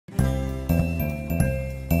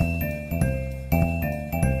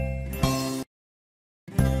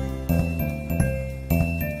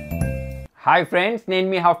Hi friends, నేను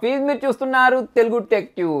మీ హఫీజ్. మీరు చూస్తున్నారు తెలుగు టెక్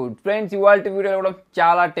ట్యూబ్. ఫ్రెండ్స్, ఇవాళ వీడియోలో కూడా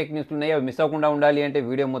చాలా టెక్ న్యూస్లు ఉన్నాయి. అవి మిస్ అవ్వకుండా ఉండాలి అంటే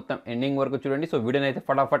వీడియో మొత్తం ఎండింగ్ వరకు చూడండి. సో వీడియోని అయితే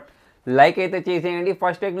ఫటాఫట్ లైక్ అయితే చేసేయండి.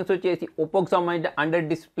 ఫస్ట్ టెక్ న్యూస్ వచ్చేసి ఒప్పోకి సంబంధించిన అండర్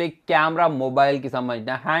డిస్ప్లే కెమెరా మొబైల్కి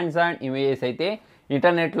సంబంధించిన హ్యాండ్స్ అండ్ ఇమేజెస్ అయితే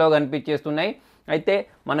ఇంటర్నెట్లో కనిపించేస్తున్నాయి. అయితే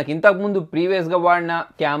మనకి ఇంతకుముందు ప్రీవియస్గా వాడిన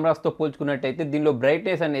కెమెరాస్తో పోల్చుకున్నట్టయితే దీనిలో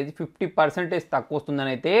బ్రైట్నెస్ అనేది 50% తక్కువ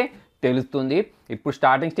వస్తుందని అయితే తెలుస్తుంది. ఇప్పుడు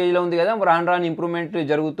స్టార్టింగ్ స్టేజ్లో ఉంది కదా, రాను రాను ఇంప్రూవ్మెంట్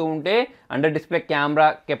జరుగుతూ ఉంటే అండర్ డిస్ప్లే కెమెరా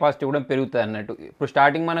కెపాసిటీ కూడా పెరుగుతుంది అన్నట్టు. ఇప్పుడు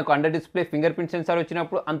స్టార్టింగ్ మనకు under display finger print censor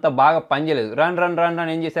వచ్చినప్పుడు అంత బాగా పనిచేయలేదు. రన్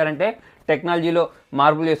ఏం చేశారంటే టెక్నాలజీలో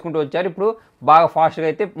మార్పులు చేసుకుంటూ వచ్చారు. ఇప్పుడు బాగా ఫాస్ట్గా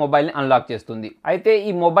అయితే మొబైల్ని అన్లాక్ చేస్తుంది. అయితే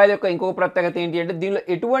ఈ మొబైల్ యొక్క ఇంకొక ప్రత్యేకత ఏంటి అంటే దీనిలో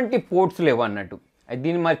ఎటువంటి పోర్ట్స్ లేవు అన్నట్టు.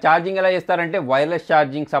 దీన్ని మరి ఛార్జింగ్ ఎలా చేస్తారంటే వైర్లెస్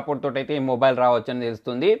ఛార్జింగ్ సపోర్ట్ తోటి అయితే ఈ మొబైల్ రావచ్చు అని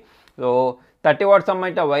తెలుస్తుంది. సో 30 వాట్స్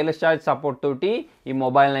సంబంధించిన వైర్లెస్ ఛార్జ్ సపోర్ట్ తోటి ఈ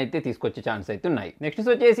మొబైల్ని అయితే తీసుకొచ్చే ఛాన్స్ అయితే ఉన్నాయి. నెక్స్ట్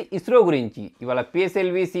వచ్చేసి ఇస్రో గురించి. ఇవాళ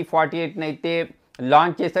PSLV C48ని అయితే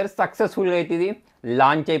లాంచ్ చేశారు. సక్సెస్ఫుల్గా అయితే ఇది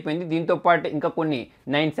లాంచ్ అయిపోయింది. దీంతో పాటు ఇంకా కొన్ని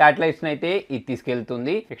 9 శాటిలైట్స్ని అయితే ఇది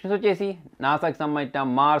తీసుకెళ్తుంది. నెక్స్ట్ వచ్చేసి నాసాకి సంబంధించిన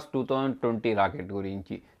మార్స్ 2020 రాకెట్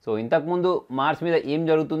గురించి. సో ఇంతకుముందు మార్స్ మీద ఏం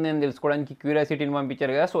జరుగుతుంది అని తెలుసుకోవడానికి క్యూరియాసిటీని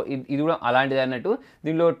పంపించారు కదా. సో ఇది కూడా అలాంటిది అన్నట్టు.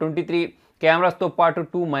 దీనిలో 23 కెమెరాస్తో పాటు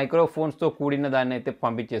 2 మైక్రోఫోన్స్తో కూడిన దాన్ని అయితే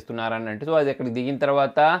పంపించేస్తున్నారు అన్నట్టు. సో అది అక్కడికి దిగిన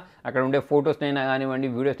తర్వాత అక్కడ ఉండే ఫొటోస్నైనా కానివ్వండి,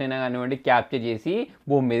 వీడియోస్నైనా కానివ్వండి క్యాప్చర్ చేసి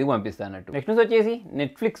భూమి మీదకి పంపిస్తున్నట్టు. నెక్స్ట్ వచ్చేసి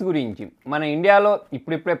నెట్ఫ్లిక్స్ గురించి. మన ఇండియాలో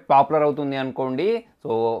ఇప్పుడిప్పుడే పాపులర్ అవుతుంది అనుకోండి.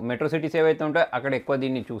 సో మెట్రో సిటీస్ ఏవైతే ఉంటాయో అక్కడ ఎక్కువ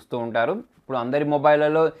దీన్ని చూస్తూ ఉంటారు. ఇప్పుడు అందరి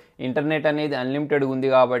మొబైల్లలో ఇంటర్నెట్ అనేది అన్లిమిటెడ్ ఉంది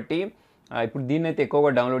కాబట్టి ఇప్పుడు దీన్ని అయితే ఎక్కువగా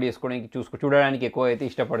డౌన్లోడ్ చేసుకోవడానికి చూడడానికి ఎక్కువ అయితే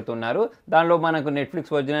ఇష్టపడుతున్నారు. దానిలో మనకు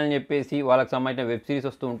నెట్ఫ్లిక్స్ ఒరిజినల్ అని చెప్పేసి వాళ్ళకి సంబంధించిన వెబ్ సిరీస్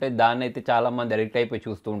వస్తూ ఉంటాయి. దాన్ని అయితే చాలామంది అడిక్ట్ అయిపోయి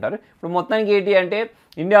చూస్తూ ఉంటారు. ఇప్పుడు మొత్తానికి ఏంటి అంటే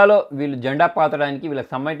ఇండియాలో వీళ్ళు జెండా పాతడానికి వీళ్ళకి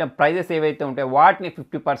సంబంధించిన ప్రైజెస్ ఏవైతే ఉంటాయో వాటిని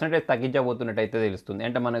 50% తగ్గించబోతున్నట్టు అయితే తెలుస్తుంది.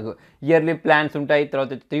 అంటే మనకు ఇయర్లీ ప్లాన్స్ ఉంటాయి,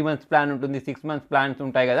 తర్వాత 3 మంత్స్ ప్లాన్ ఉంటుంది, 6 మంత్స్ ప్లాన్స్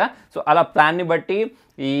ఉంటాయి కదా. సో అలా ప్లాన్ని బట్టి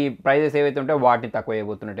ఈ ప్రైజెస్ ఏవైతే ఉంటాయో వాటిని తక్కువ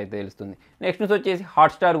అయిపోతున్నట్టు అయితే తెలుస్తుంది. నెక్స్ట్ న్యూస్ వచ్చేసి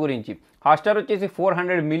హాట్స్టార్ గురించి. హాట్స్టార్ వచ్చేసి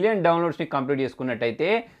 400 మిలియన్ డౌన్లోడ్స్ని కంప్లీట్ చేసుకున్నట్టయితే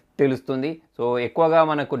తెలుస్తుంది. సో ఎక్కువగా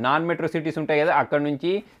మనకు నాన్ మెట్రో సిటీస్ ఉంటాయి కదా, అక్కడ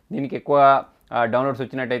నుంచి దీనికి ఎక్కువ డౌన్లోడ్స్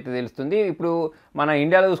వచ్చినట్టయితే తెలుస్తుంది. ఇప్పుడు మన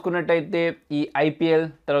ఇండియాలో చూసుకున్నట్టయితే ఈ IPL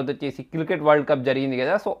తర్వాత వచ్చేసి క్రికెట్ వరల్డ్ కప్ జరిగింది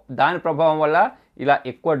కదా. సో దాని ప్రభావం వల్ల ఇలా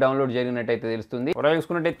ఎక్కువ డౌన్లోడ్ జరిగినట్టయితే తెలుస్తుంది. ఓవరాల్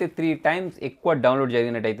చూసుకున్నట్టయితే 3 టైమ్స్ ఎక్కువ డౌన్లోడ్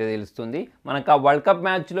జరిగినట్టయితే తెలుస్తుంది. మనకు ఆ వరల్డ్ కప్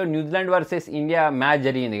మ్యాచ్లో న్యూజిలాండ్ వర్సెస్ ఇండియా మ్యాచ్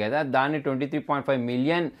జరిగింది కదా, దాన్ని 23.5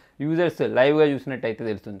 మిలియన్ యూజర్స్ లైవ్గా చూసినట్టయితే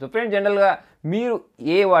తెలుస్తుంది. సో ఫ్రెండ్స్, జనరల్గా మీరు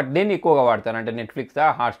దేన్ని ఎక్కువగా వాడతారు అంటే నెట్ఫ్లిక్సా,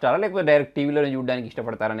 హాట్స్టారా, లేకపోతే డైరెక్ట్ టీవీలో చూడడానికి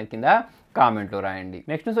ఇష్టపడతారనేది కింద కామెంట్లో రాయండి.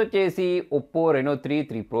 నెక్స్ట్ వచ్చేసి ఒప్పో రెనో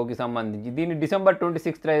 3 ప్రోకి సంబంధించి దీన్ని December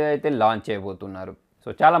 26th అయితే లాంచ్ చేయబోతున్నారు.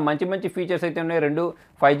 సో చాలా మంచి ఫీచర్స్ అయితే ఉన్నాయి. 2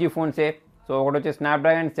 5G ఫోన్సే. సో ఒకటి వచ్చి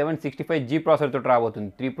స్నాప్డ్రాగన్ 765G ప్రాసెసర్ తోటి రాబోతుంది.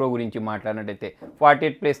 3 Pro గురించి మాట్లాడినట్టయితే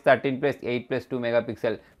 48+13+8+2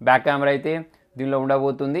 మెగాపిక్సెల్ బ్యాక్ కెమెరా అయితే దీనిలో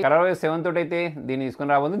ఉండబోతుంది. కలర్ 7 తోటి అయితే దీన్ని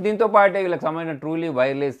తీసుకుని రాబోతుంది. దీంతో పాటు వీళ్ళకి సంబంధించిన ట్రూలీ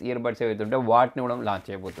వైర్లెస్ ఇయర్ బడ్స్ ఏవైతే ఉంటాయో వాటిని కూడా లాంచ్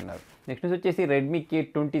చేయబోతున్నారు. నెక్స్ట్ వచ్చేసి రెడ్మీ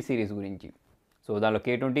K20 సిరీస్ గురించి. సో దానిలో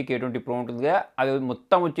K20 Pro ఉంటుంది కదా, అది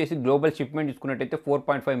మొత్తం వచ్చేసి గ్లోబల్ షిప్మెంట్ చూసుకున్నట్టయితే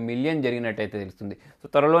 4.5 మిలియన్ జరిగినట్టయితే తెలుస్తుంది. సో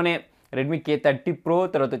త్వరలోనే రెడ్మీ K30 Pro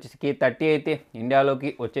తర్వాత వచ్చేసి K30 అయితే ఇండియాలోకి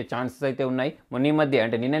వచ్చే ఛాన్సెస్ అయితే ఉన్నాయి. మొన్న ఈ మధ్య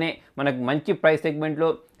అంటే నిన్ననే మనకు మంచి ప్రైస్ సెగ్మెంట్లో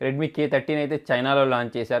రెడ్మీ K30 అయితే చైనాలో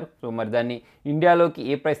లాంచ్ చేశారు. సో మరి దాన్ని ఇండియాలోకి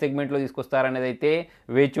ఏ ప్రైస్ సెగ్మెంట్లో తీసుకొస్తారనేది అయితే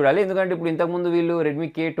వేచి చూడాలి. ఎందుకంటే ఇప్పుడు ఇంతకుముందు వీళ్ళు రెడ్మీ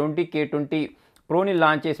K20 Proని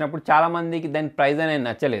లాంచ్ చేసినప్పుడు చాలామందికి దాని ప్రైస్ అనేది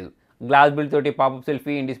నచ్చలేదు. గ్లాస్ బిల్డ్ తోటి popup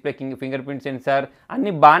selfie, in display finger print censor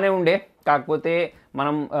అన్నీ బాగానే ఉండే. కాకపోతే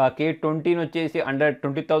మనం K20 వచ్చేసి అండర్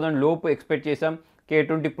 20,000 లోపు ఎక్స్పెక్ట్ చేసాం.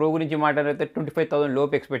 K20 Pro గురించి మాట్లాడితే 25,000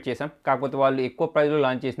 లోపు ఎక్స్పెక్ట్ చేసాం. కాకపోతే వాళ్ళు ఎక్కువ ప్రైస్లో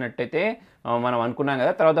లాంచ్ చేసినట్టయితే మనం అనుకున్నాం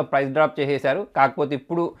కదా, తర్వాత ప్రైస్ డ్రాప్ చేసేసారు. కాకపోతే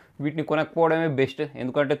ఇప్పుడు వీటిని కొనకపోవడమే బెస్ట్,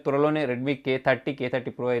 ఎందుకంటే త్వరలోనే రెడ్మీ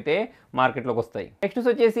K30 Pro అయితే మార్కెట్లోకి వస్తాయి. నెక్స్ట్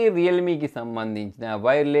వచ్చేసి రియల్మీకి సంబంధించిన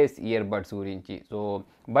వైర్లెస్ ఇయర్ బడ్స్ గురించి. సో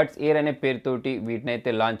బడ్స్ ఎయిర్ అనే పేరుతోటి వీటిని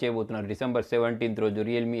అయితే లాంచ్ చేయబోతున్నారు December 17th రోజు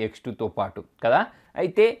Realme X2తో పాటు కదా.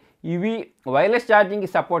 అయితే ఇవి వైర్లెస్ ఛార్జింగ్కి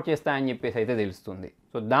సపోర్ట్ చేస్తాయని చెప్పేసి అయితే తెలుస్తుంది.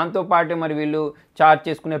 సో దాంతోపాటు మరి వీళ్ళు ఛార్జ్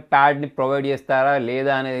చేసుకునే ప్యాడ్ని ప్రొవైడ్ చేస్తారా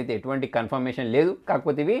లేదా అనేది అయితే ఎటువంటి కన్ఫర్మేషన్ లేదు.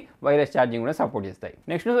 కాకపోతే ఇవి వైర్లెస్ ఛార్జింగ్ కూడా సపోర్ట్ చేస్తాయి.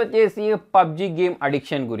 నెక్స్ట్ వచ్చేసి PUBG గేమ్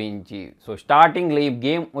అడిక్షన్ గురించి. సో స్టార్టింగ్లో ఈ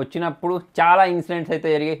గేమ్ వచ్చినప్పుడు చాలా ఇన్సిడెంట్స్ అయితే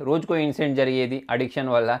జరిగాయి. రోజుకో ఇన్సిడెంట్ జరిగేది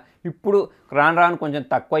అడిక్షన్ వల్ల. ఇప్పుడు రాను కొంచెం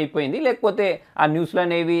తక్కువ అయిపోయింది, లేకపోతే ఆ న్యూస్లు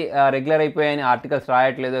అనేవి రెగ్యులర్ అయిపోయాయని ఆర్టికల్స్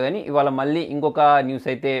రాయట్లేదు. కానీ ఇవాళ మళ్ళీ ఇంకొక న్యూస్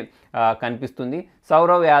అయితే కనిపిస్తుంది.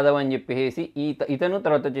 సౌరవ్ యాదవ్ అని చెప్పేసి ఇతను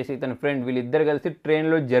తర్వాత వచ్చేసి ఇతని ఫ్రెండ్ వీళ్ళిద్దరు కలిసి ట్రైన్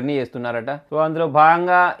ట్రైన్లో జర్నీ చేస్తున్నారట. సో అందులో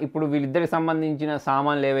భాగంగా ఇప్పుడు వీళ్ళిద్దరికి సంబంధించిన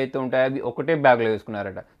సామాన్లు ఏవైతే ఉంటాయో అవి ఒకటే బ్యాగ్లో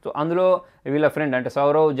వేసుకున్నారట. సో అందులో వీళ్ళ ఫ్రెండ్ అంటే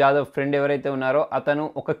సౌరవ్ జాదవ్ ఫ్రెండ్ ఎవరైతే ఉన్నారో అతను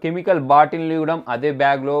ఒక కెమికల్ బాటిల్ని కూడా అదే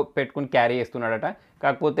బ్యాగ్లో పెట్టుకుని క్యారీ చేస్తున్నాడట.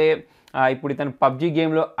 కాకపోతే ఇప్పుడు ఇతను పబ్జీ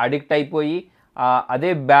గేమ్లో అడిక్ట్ అయిపోయి అదే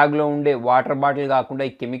బ్యాగ్లో ఉండే వాటర్ బాటిల్ కాకుండా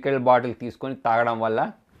ఈ కెమికల్ బాటిల్ తీసుకొని తాగడం వల్ల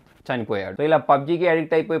చనిపోయాడు. సో ఇలా పబ్జీకి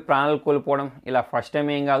అడిక్ట్ అయిపోయి ప్రాణాలు కోల్పోవడం ఇలా ఫస్ట్ టైం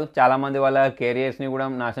ఏం కాదు, చాలామంది వాళ్ళ కెరియర్స్ని కూడా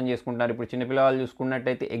నాశనం చేసుకుంటున్నారు. ఇప్పుడు చిన్నపిల్లలు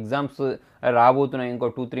చూసుకున్నట్టయితే ఎగ్జామ్స్ రాబోతున్నాయి ఇంకో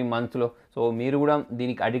 2-3 మంత్స్లో. సో మీరు కూడా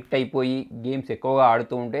దీనికి అడిక్ట్ అయిపోయి గేమ్స్ ఎక్కువగా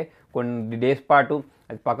ఆడుతూ ఉంటే కొన్ని డేస్ పాటు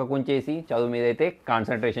అది పక్కకు ఉంచేసి చదువు మీద అయితే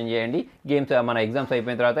కాన్సన్ట్రేషన్ చేయండి. గేమ్స్ మన ఎగ్జామ్స్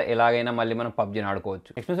అయిపోయిన తర్వాత ఎలాగైనా మళ్ళీ మనం పబ్జీని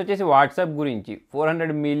ఆడుకోవచ్చు. నెక్స్ట్ వచ్చేసి వాట్సాప్ గురించి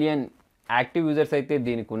 400 మిలియన్ యాక్టివ్ యూజర్స్ అయితే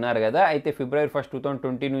దీనికి ఉన్నారు కదా. అయితే February 1,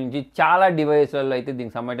 2020 నుంచి చాలా డివైస్లలో అయితే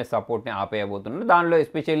దీనికి సంబంధించిన సపోర్ట్ని ఆపేయబోతున్నారు. దానిలో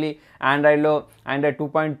ఎస్పెషల్లీ ఆండ్రాయిడ్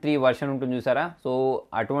 2.3 వర్షన్ ఉంటుంది చూసారా. సో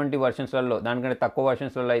అటువంటి వర్షన్స్లలో దానికంటే తక్కువ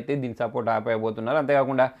వర్షన్స్లలో అయితే దీని సపోర్ట్ ఆపేయబోతున్నారు.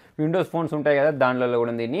 అంతేకాకుండా విండోస్ ఫోన్స్ ఉంటాయి కదా దానిలో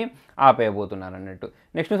కూడా దీన్ని ఆపేయబోతున్నారు అన్నట్టు.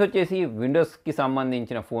 నెక్స్ట్ వచ్చేసి విండోస్కి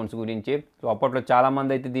సంబంధించిన ఫోన్స్ గురించి. సో అప్పట్లో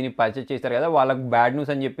చాలామంది అయితే దీన్ని పర్చేస్ చేస్తారు కదా, వాళ్ళకి బ్యాడ్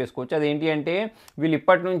న్యూస్ అని చెప్పేసుకోవచ్చు. అదేంటి అంటే వీళ్ళు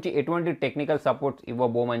ఇప్పటి నుంచి ఎటువంటి టెక్నికల్ సపోర్ట్స్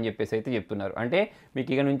ఇవ్వబోమని చెప్పేసి అయితే చెప్తున్నారు. అంటే మీకు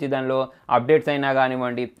ఇక నుంచి దానిలో అప్డేట్స్ అయినా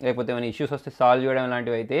కానివ్వండి, లేకపోతే ఏమైనా ఇష్యూస్ వస్తే సాల్వ్ చేయడం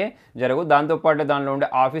లాంటివి అయితే జరగవు. దాంతోపాటు దానిలో ఉండే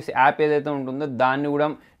ఆఫీస్ యాప్ ఏదైతే ఉంటుందో దాన్ని కూడా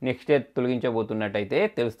నెక్స్ట్ ఇయర్ తొలగించబోతున్నట్టయితే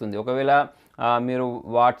తెలుస్తుంది. ఒకవేళ మీరు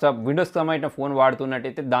వాట్సాప్ విండోస్కి సంబంధించిన ఫోన్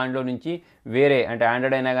వాడుతున్నట్టయితే దాంట్లో నుంచి వేరే అంటే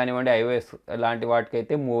ఆండ్రాయిడ్ అయినా కానివ్వండి ఐఓఎస్ లాంటి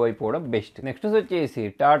వాటికైతే మూవ్ అయిపోవడం బెస్ట్. నెక్స్ట్ వచ్చేసి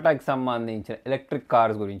టాటాకి సంబంధించిన ఎలక్ట్రిక్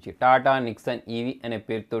కార్స్ గురించి. టాటా నిక్సన్ ఈవీ అనే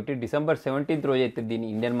పేరుతోటి December 17th రోజు అయితే దీన్ని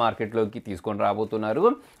ఇండియన్ మార్కెట్లోకి తీసుకొని రాబోతున్నారు.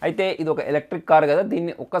 అయితే ఇది ఒక ఎలక్ట్రిక్ కార్ కదా,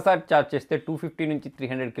 దీన్ని ఒక్కసారి ఛార్జ్ చేస్తే 250 నుంచి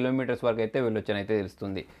 300 కిలోమీటర్స్ వరకు అయితే వెళ్ళొచ్చని అయితే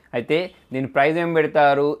తెలుస్తుంది. అయితే దీని ప్రైస్ ఏం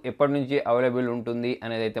పెడతారు, ఎప్పటి నుంచి అవైలబుల్ ఉంటుంది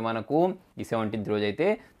అనేది అయితే మనకు ఈ 17th రోజు అయితే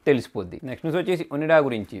తెలిసిపోద్ది. నెక్స్ట్ న్యూస్ వచ్చేసి ఒనిడా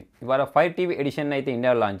గురించి. ఇవాళ 5 టీవీ ఎడిషన్ అయితే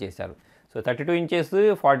ఇండియాలో లాంచ్ చేశారు. So 32 inches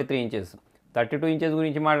 43 inches. 32 ఇంచెస్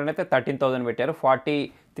గురించి మాట్లాడినట్టే 13,000 పెట్టారు.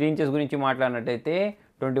 43 ఇంచెస్ గురించి మాట్లాడినట్టయితే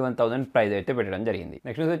 21,000 ప్రైస్ అయితే పెట్టడం జరిగింది.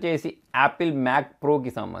 నెక్స్ట్ వచ్చేసి యాపిల్ మ్యాక్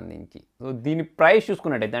ప్రోకి సంబంధించి. సో దీని ప్రైస్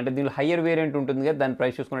చూసుకున్నట్టయితే అంటే దీనిలో హయ్యర్ వేరియంట్ ఉంటుంది కదా, దాని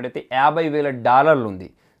ప్రైస్ చూసుకున్నట్టయితే $50,000 ఉంది.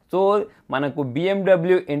 సో మనకు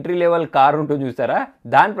BMW ఎంట్రీ లెవెల్ కార్ ఉంటుంది చూసారా,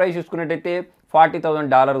 దాని ప్రైస్ చూసుకున్నట్టయితే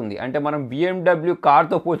 $40,000 ఉంది. అంటే మనం BMW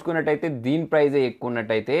కార్తో పోల్చుకున్నట్టయితే దీని ప్రైజే ఎక్కువ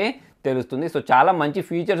ఉన్నట్టయితే తెలుస్తుంది. సో చాలా మంచి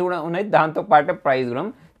ఫీచర్స్ కూడా ఉన్నాయి, దాంతోపాటే ప్రైస్ కూడా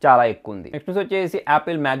చాలా ఎక్కువ ఉంది. నెక్స్ట్ వచ్చేసి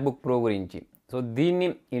యాపిల్ మ్యాక్బుక్ ప్రో గురించి. సో దీన్ని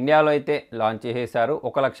ఇండియాలో అయితే లాంచ్ చేసేసారు.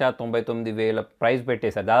 1,99,000 ప్రైస్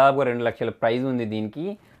పెట్టేశారు. దాదాపుగా 2 లక్షల ప్రైస్ ఉంది దీనికి.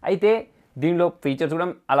 అయితే దీనిలో ఫీచర్స్ కూడా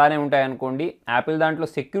అలానే ఉంటాయనుకోండి. యాపిల్ దాంట్లో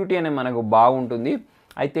సెక్యూరిటీ అనేది మనకు బాగుంటుంది.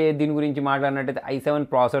 అయితే దీని గురించి మాట్లాడినట్టయితే i7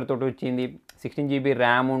 ప్రాసెసర్ తోటి వచ్చింది, 16 GB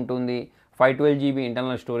ర్యామ్ ఉంటుంది, 512 GB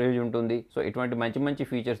ఇంటర్నల్ స్టోరేజ్ ఉంటుంది. సో ఇటువంటి మంచి మంచి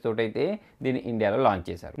ఫీచర్స్ తోటి అయితే దీన్ని ఇండియాలో లాంచ్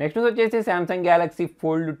చేశారు. నెక్స్ట్ వచ్చేసి సామ్సంగ్ గ్యాలక్సీ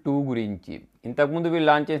ఫోల్డ్ 2 గురించి. ఇంతకుముందు వీళ్ళు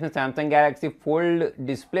లాంచ్ చేసిన Samsung Galaxy fold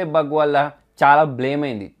display bug వల్ల చాలా బ్లేమ్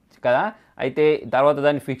అయింది కదా. అయితే తర్వాత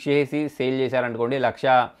దాన్ని ఫిక్స్ చేసి సేల్ చేశారనుకోండి,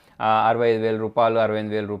 1,65,000 రూపాయలు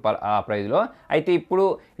 68,000 రూపాయలు ఆ ప్రైస్లో. అయితే ఇప్పుడు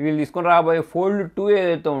వీళ్ళు తీసుకొని రాబోయే ఫోల్డ్ 2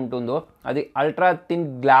 ఏదైతే ఉంటుందో అది అల్ట్రా థిన్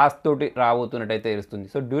గ్లాస్ తోటి రాబోతున్నట్టయితే తెలుస్తుంది.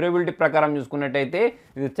 సో డ్యూరబిలిటీ ప్రకారం చూసుకున్నట్టయితే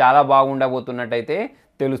ఇది చాలా బాగుండబోతున్నట్టయితే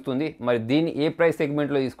తెలుస్తుంది. మరి దీన్ని ఏ ప్రైస్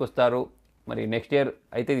సెగ్మెంట్లో తీసుకొస్తారు, మరి నెక్స్ట్ ఇయర్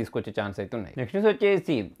అయితే తీసుకొచ్చే ఛాన్స్ అయితే ఉన్నాయి. నెక్స్ట్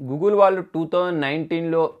వచ్చేసి గూగుల్ వాళ్ళు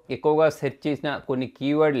 2019లో ఎక్కువగా సెర్చ్ చేసిన కొన్ని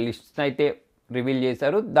కీవర్డ్ లిస్ట్స్ అయితే రివీల్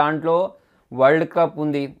చేశారు. దాంట్లో వరల్డ్ కప్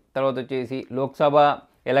ఉంది, తర్వాత వచ్చేసి లోక్సభ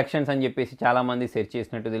ఎలక్షన్స్ అని చెప్పేసి చాలామంది సెర్చ్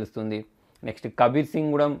చేసినట్టు తెలుస్తుంది. నెక్స్ట్ కబీర్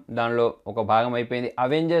సింగ్ కూడా దానిలో ఒక భాగం అయిపోయింది.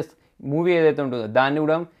 అవెంజర్స్ మూవీ ఏదైతే ఉంటుందో దాన్ని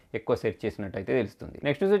కూడా ఎక్కువ సెర్చ్ చేసినట్టు అయితే తెలుస్తుంది.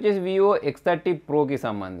 నెక్స్ట్ వచ్చేసి Vivo X30 Proకి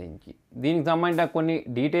సంబంధించి. దీనికి సంబంధించిన కొన్ని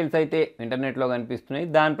డీటెయిల్స్ అయితే ఇంటర్నెట్లో కనిపిస్తున్నాయి.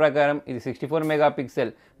 దాని ప్రకారం ఇది 64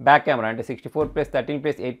 మెగాపిక్సెల్ బ్యాక్ కెమెరా, అంటే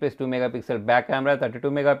 64+13+8+2 megapixel back camera,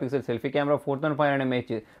 32 megapixel selfie camera, 4500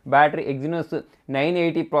 mAh battery, Exynos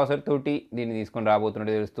 980 processor తోటి దీన్ని తీసుకొని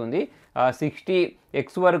రాబోతున్నట్టు తెలుస్తుంది. 60x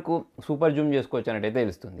వరకు సూపర్ జూమ్ చేసుకోవచ్చు అన్నట్టయితే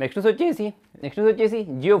తెలుస్తుంది. నెక్స్ట్ వచ్చేసి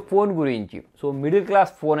జియో ఫోన్ గురించి. సో మిడిల్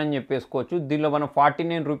క్లాస్ ఫోన్ అని చెప్పేసుకోవచ్చు. దీనిలో మనం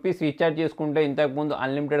 49 రూపీస్ రీఛార్జ్ చేసుకుంటే ఇంతకుముందు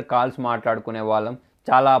అన్లిమిటెడ్ కాల్స్ మాట్లాడుకునే వాళ్ళం.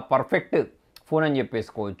 చాలా పర్ఫెక్ట్ ఫోన్ అని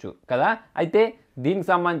చెప్పేసుకోవచ్చు కదా. అయితే దీనికి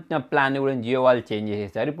సంబంధించిన ప్లాన్ని కూడా జియో వాళ్ళు చేంజ్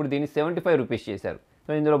చేసేసారు. ఇప్పుడు దీన్ని 75 రూపీస్ చేశారు.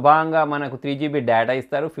 సో ఇందులో భాగంగా మనకు 3 GB డేటా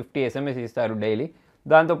ఇస్తారు, 50 SMS ఇస్తారు డైలీ.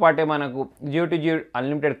 దాంతోపాటే మనకు Jio to Jio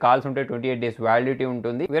unlimited calls ఉంటాయి, 28 days వ్యాలిడిటీ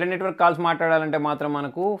ఉంటుంది. వేరే నెట్వర్క్ కాల్స్ మాట్లాడాలంటే మాత్రం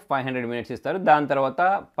మనకు 500 minutes ఇస్తారు. దాని తర్వాత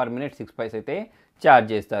పర్ మినిట్ 6 పైస్ అయితే ఛార్జ్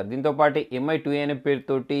చేస్తారు. దీంతో పాటు MI2 అనే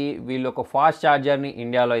పేరుతోటి వీళ్ళు ఒక ఫాస్ట్ ఛార్జర్‌ని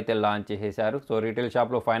ఇండియాలో అయితే లాంచ్ చేసేసారు. సో రిటైల్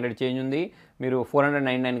షాప్‌లో 500 చేంజ్ ఉంది. మీరు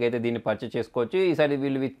 499కి అయితే దీన్ని పర్చేస్ చేసుకోవచ్చు. ఈసారి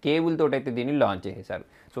వీళ్ళు విత్ కేబుల్ తోటైతే దీన్ని లాంచ్ చేసేసారు.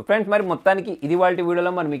 సో ఫ్రెండ్స్ మరి మొత్తానికి ఇది ఇవాల్టి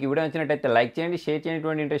వీడియోలో. మరి మీకు ఈ వీడియో నచ్చినట్టయితే లైక్ చేయండి, షేర్ చేయండి.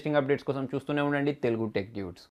 ఇటువంటి ఇంట్రెస్టింగ్ అప్డేట్స్ కోసం చూస్తూనే ఉండండి తెలుగు టెక్ ట్యూట్స్.